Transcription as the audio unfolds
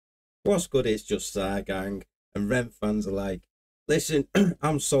What's good, it's just gang and REN fans alike. Listen,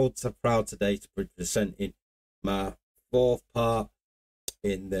 I'm so proud today to be presenting my 4th part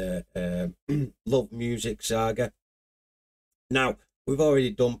in the Love Music saga. Now, we've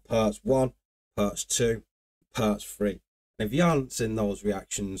already done parts 1, parts 2, parts 3. And if you haven't seen those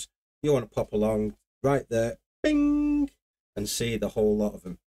reactions, you want to pop along right there, bing, and see the whole lot of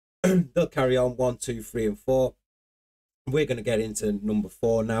them. They'll carry on 1, 2, 3, and 4. We're going to get into number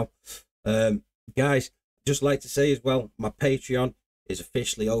 4 now. Guys, just like to say as well, my Patreon is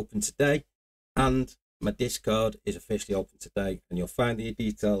officially open today, and my Discord is officially open today, and you'll find the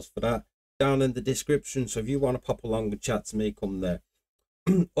details for that down in the description. So if you want to pop along and chat to me, come there.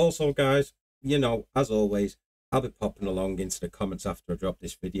 Also, guys, you know, as always, I'll be popping along into the comments after I drop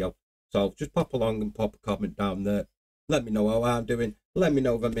this video. So just pop along and pop a comment down there. Let me know how I'm doing. Let me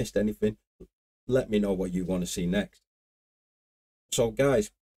know if I missed anything. Let me know what you want to see next. So,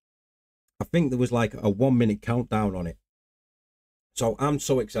 guys, I think there was like a 1-minute countdown on it. So I'm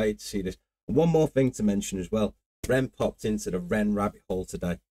so excited to see this. One more thing to mention as well. REN popped into the REN rabbit hole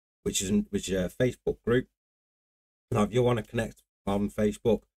today, which is a Facebook group. Now, if you want to connect on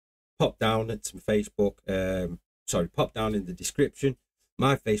Facebook, pop down to Facebook. Pop down in the description.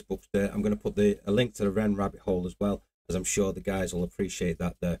 My Facebook's there. I'm going to put a link to the REN rabbit hole as well, as I'm sure the guys will appreciate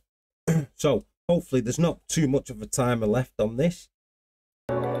that there. So hopefully there's not too much of a timer left on this.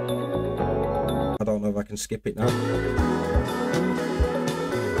 I don't know if I can skip it now.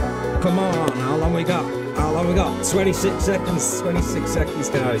 Come on, how long we got? How long we got? 26 seconds. 26 seconds,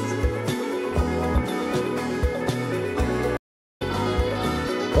 guys.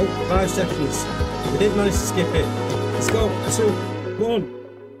 Oh, 5 seconds. We didn't manage to skip it. Let's go. 2, 1.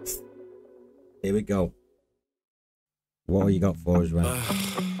 Here we go. What have you got for us, REN?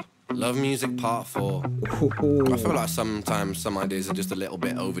 Love Music Part 4. I feel like sometimes some ideas are just a little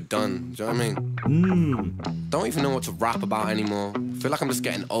bit overdone. Do you know what I mean? Don't even know what to rap about anymore. I feel like I'm just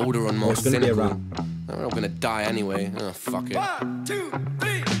getting older and more cynical. I'm gonna die anyway. Oh, fuck it. 1, 2,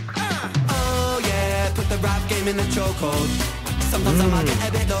 3, Oh yeah, put the rap game in the chokehold. Sometimes I might get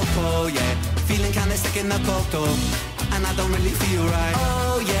a bit loco, yeah. Feeling kinda sick in the coke though, and I don't really feel right.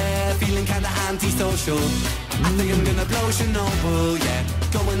 Oh yeah, feeling kinda antisocial. I think I'm gonna blow Chernobyl, yeah.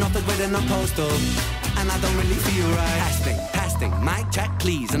 Going off the grid in a postal, and I don't really feel right. Testing, mic check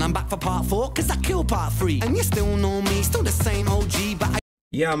please. And I'm back for part 4, cause I killed part 3. And you still know me, still the same OG, but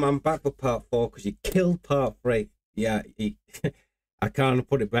yeah, man, back for part 4, because you killed part 3. Yeah, I can't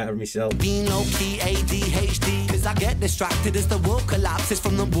put it better myself. Being low-key ADHD, cause I get distracted as the world collapses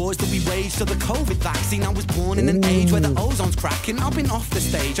from the wars that we waged to the COVID vaccine. I was born in an age where the ozone's cracking. I've been off the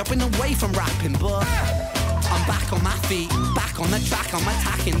stage, I've been away from rapping, but I'm back on my feet, back on the track, I'm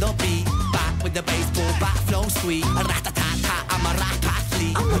attacking the beat. Back with the baseball bat, flow sweet. A rat-a-tat-tat, I'm a rap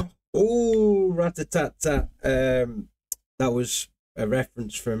athlete. Oh, rat-a-tat-tat. That was a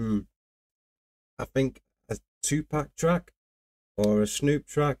reference from, I think, a Tupac track or a Snoop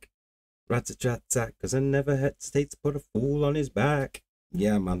track. Rat-a-tat-tat, because I never hesitate to put a fool on his back.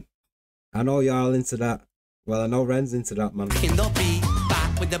 Yeah, man. I know y'all into that. Well, I know REN's into that, man. In the beat,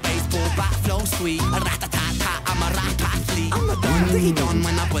 back with the baseball bat, flow sweet. A rat-a-tat-tat, I'm a rap athlete. I'm a done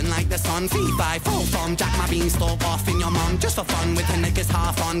when I burn like the sun. 3-5, 4 from Jack my beanstalk off in your mum. Just for fun with her niggas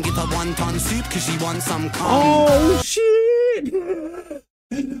half on. Give her 1-ton soup cause she wants some cum. Oh shit!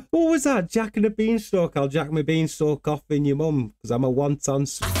 What was that? Jack and the beanstalk. I'll jack my beanstalk off in your mum because I'm a 1-ton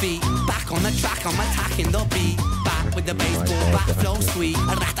soup. Feet back on the track, I'm attacking the beat. Back with the baseball bat, flow sweet.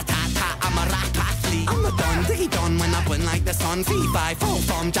 A rat-a-tat-tat, I'm a rap athlete. I'm a done when I burn like the sun. 3-5, 4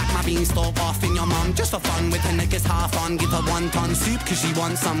 from Jack my beanstalk off in your mum. Just for fun with her niggas half on. Give her 1-ton soup cause she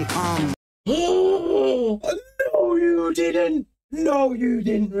wants some cum. Oh, no you didn't. No you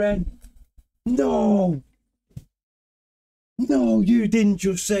didn't, REN. No. No, you didn't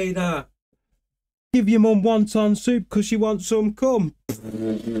just say that. Give your mum 1-ton soup because she wants some cum.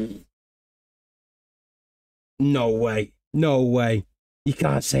 No way. No way. You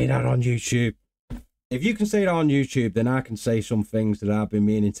can't say that on YouTube. If you can say that on YouTube, then I can say some things that I've been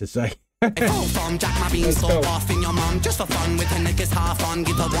meaning to say. From Jack my beanstalk off in your mum. Just for fun with her niggas half on.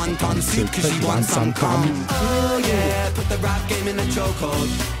 Give her 1-ton soup cause she wants some cum. Oh yeah, put the rap game in the chokehold.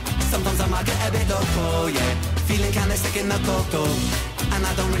 Sometimes I might get a bit loco, yeah. Feeling kinda sick in the coke though, and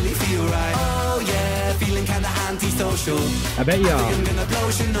I don't really feel right. Oh yeah, feeling kinda antisocial. I bet you are. I'm gonna blow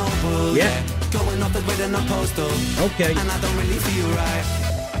Chernobyl, yeah. Going off the grid in a postal, okay. and I don't really feel right.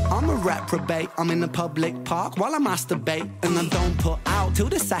 I'm a reprobate. I'm in a public park while I masturbate, and I don't put out till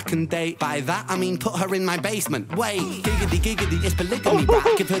the second date. By that I mean put her in my basement. Wait, giggity giggity, it's polygamy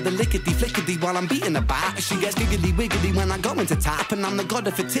rap. Give her the lickety flickety while I'm beating her back. She gets giggly wiggly when I go into tap, and I'm the god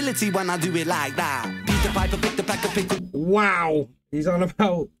of fertility when I do it like that. Beat the piper, pick the pack of pickle. Wow, he's on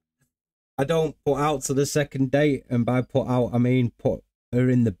about I don't put out to the second date, and by put out I mean put her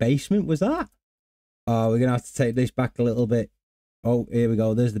in the basement. Was that? Oh, we're gonna have to take this back a little bit. Oh, here we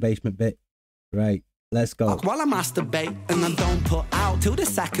go. There's the basement bit. Right, let's go. While I masturbate, and I don't put out till the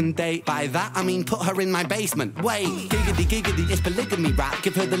second date. By that I mean put her in my basement. Wait, giggity giggity, it's polygamy rap.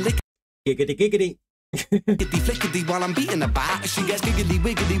 Give her the lick. Giggity giggity. Giggity flickety while I'm beating her back. She gets giggly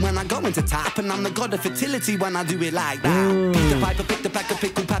wiggly when I go into tap, and I'm the god of fertility when I do it like that. Beat the piper, pick the pack of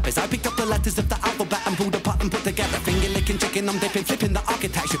pickled peppers. I picked up the letters of the alphabet and pulled apart and put together. Finger licking chicken, I'm dipping, flipping the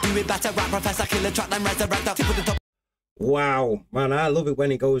architecture. Do it better, rap professor, killer track, then resurrect up. Tip of the top. Wow, man, I love it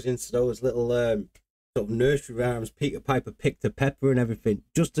when he goes into those little sort of nursery rhymes. Peter Piper picked a pepper and everything,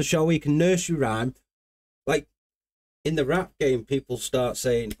 just to show he can nursery rhyme. Like in the rap game, people start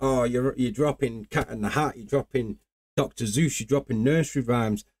saying, "Oh, you're dropping Cat in the Hat, you're dropping Dr. Zeus, you're dropping nursery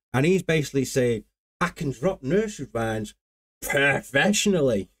rhymes," and he's basically saying, "I can drop nursery rhymes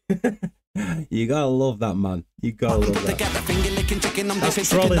professionally." You gotta love that, man. You gotta love that. That's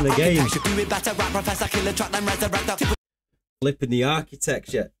trolling the game. Flipping the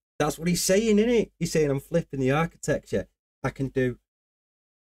architecture. That's what he's saying, isn't it? He's saying, I'm flipping the architecture. I can do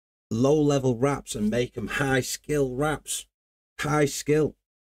low-level raps and make them high-skill raps. High skill.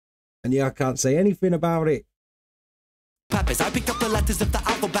 And yeah, I can't say anything about it. Peppers. I picked up the letters of the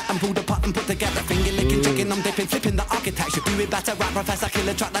alphabet and pulled apart and put together. Finger licking chicken, I'm dipping, flipping the architecture. Do it better, rap professor,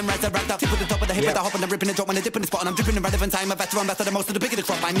 killer track, then resurrect up. Tip at the top of the hip, with the hop and the ripping and drop when I dip in the spot. And I'm dripping in relevant time, a veteran, better than most of the bigger the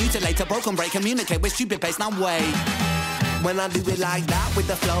crop. I mutilate, a broken break, communicate with stupid pace, now wait. When I do it like that with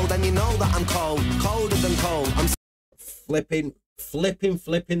the flow, then you know that I'm cold, colder than cold. I'm flipping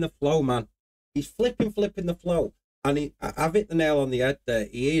the flow, man. He's flipping the flow. And I've hit the nail on the head there.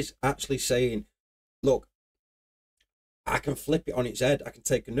 He is actually saying, look, I can flip it on its head. I can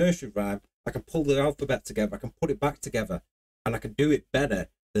take a nursery rhyme. I can pull the alphabet together. I can put it back together, and I can do it better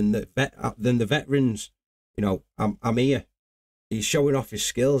than the veterans. You know, I'm here. He's showing off his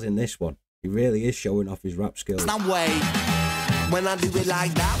skills in this one. He really is showing off his rap skills. Now wait. When I do it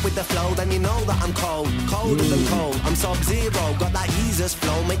like that with the flow, then you know that I'm cold, colder than cold. I'm Sub-Zero, got that Jesus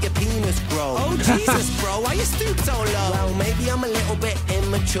flow, make your penis grow. Oh Jesus, bro, why you stoop so low? Well, maybe I'm a little bit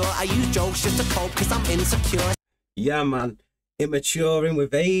immature. I use jokes just to cope, cause I'm insecure. Yeah, man. Immaturing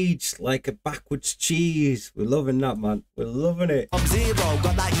with age, like a backwards cheese. We're loving that, man. We're loving it. Sub-Zero,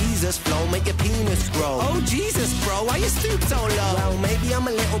 got that Jesus flow, make your penis grow. Oh Jesus, bro, why you stoop so low? Well, maybe I'm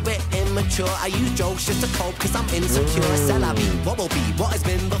a little bit immature. I use jokes just to cope, cause I'm insecure. C'est la vie, what will be, what has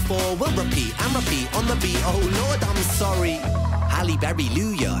been before will repeat and repeat on the beat. Oh Lord, I'm sorry. Halle Berry,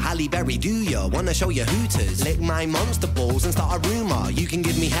 Luya, Halle Berry, do ya wanna show your hooters? Lick my monster balls and start a rumor. You can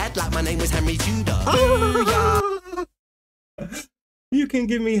give me head like my name was Henry Tudor. You can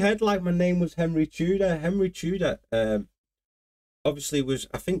give me head like my name was Henry Tudor. Henry Tudor, obviously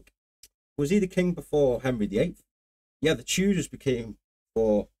I think, was he the king before Henry VIII? Yeah, the Tudors became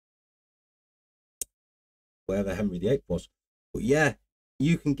for wherever Henry VIII was. But yeah,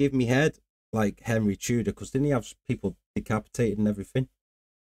 you can give me head like Henry Tudor, because didn't he have people decapitated and everything?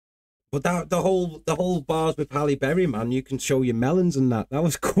 But the whole bars with Halle Berry, man, you can show your melons and that. That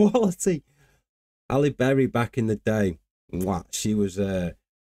was quality. Halle Berry back in the day. What she was,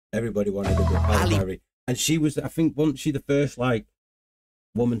 everybody wanted to be Halle Berry, and she was, I think, wasn't she the first like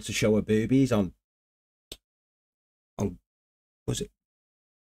woman to show her boobies on was it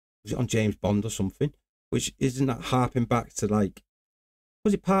on James Bond or something? Which isn't that harping back to like,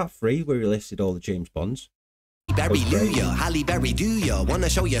 was it part 3 where he listed all the James Bonds? Berry Luya, Halle Berry do ya wanna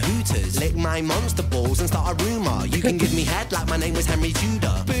show your hooters? Lick my monster balls and start a rumor. You can give me head like my name was Henry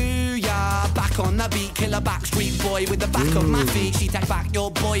Tudor. Booyah, back on the beat, killer backstreet boy with the back of my feet. She take back your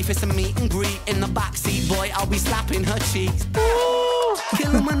boy for some meet and greet in the backseat, boy. I'll be slapping her cheeks.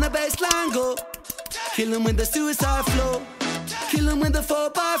 Kill him when the bassline go, kill him with the suicide flow, kill him with the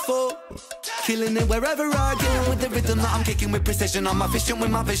 4x4. Killing it wherever I go with the rhythm that I'm kicking with precision. I'm efficient with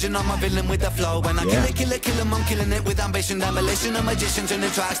my vision, I'm a villain with the flow. When I kill it, I'm killing it with ambition. Demolition, a magician, turn the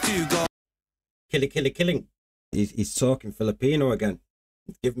tracks to go. Killing. He's talking Filipino again.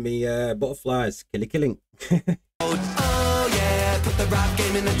 Give me butterflies. Killing. Oh yeah, put the rap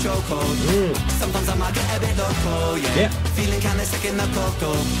game in a chokehold. Sometimes I might get a bit loco, yeah. Feeling kinda sick in the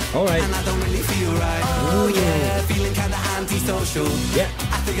cocoa. Alright. And I don't really feel right. Oh yeah, feeling kinda antisocial. Yeah.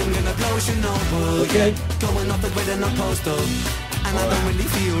 I think I'm gonna blow Chernobyl. Okay. Going off the grid in a postal. And I don't really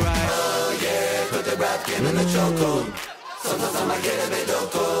feel right. the rap game in the chokehold. Sometimes I might get a bit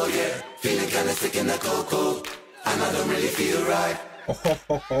loco, yeah. Feeling kinda sick in the cocoa, and I don't really feel right. Oh, ho,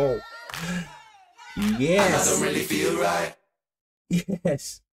 ho, ho. Yes. And I don't really feel right.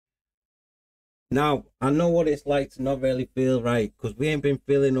 Yes. Now, I know what it's like to not really feel right, because we ain't been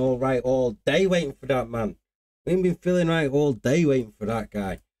feeling all right all day waiting for that man. We ain't been feeling right all day waiting for that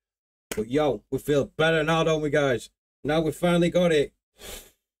guy. But yo, we feel better now, don't we, guys? Now we finally got it.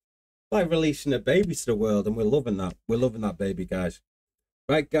 Like releasing a baby to the world, and we're loving that. We're loving that baby, guys.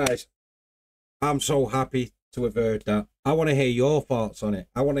 Right, guys, I'm so happy to have heard that. I want to hear your thoughts on it.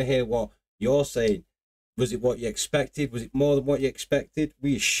 I want to hear what you're saying. Was it what you expected? Was it more than what you expected? Were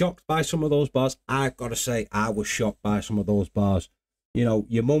you shocked by some of those bars? I've got to say, I was shocked by some of those bars. You know,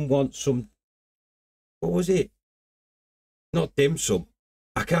 your mum wants some... What was it? Not dim sum.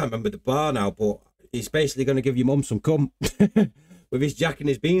 I can't remember the bar now, but he's basically going to give your mum some cum. With his Jack and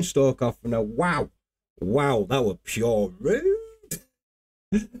his beanstalk off. And wow. Wow, that was pure rude.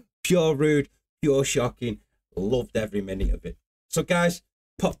 Pure rude, pure shocking. Loved every minute of it. So, guys,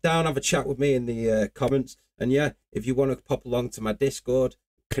 pop down, have a chat with me in the comments. And yeah, if you want to pop along to my Discord,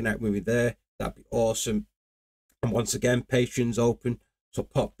 connect with me there. That'd be awesome. And once again, Patreon's open. So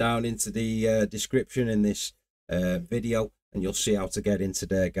pop down into the description in this video, and you'll see how to get into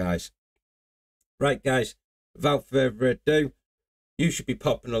there, guys. Right, guys, without further ado, you should be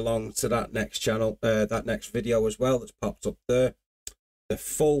popping along to that next channel, that next video as well that's popped up there. The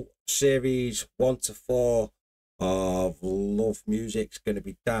full series 1 to 4 of Love Music's going to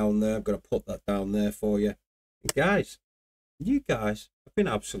be down there. I'm going to put that down there for you. And guys, you guys have been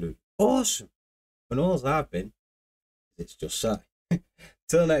absolutely awesome. And all I've been, it's just say.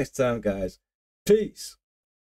 Till next time, guys. Peace.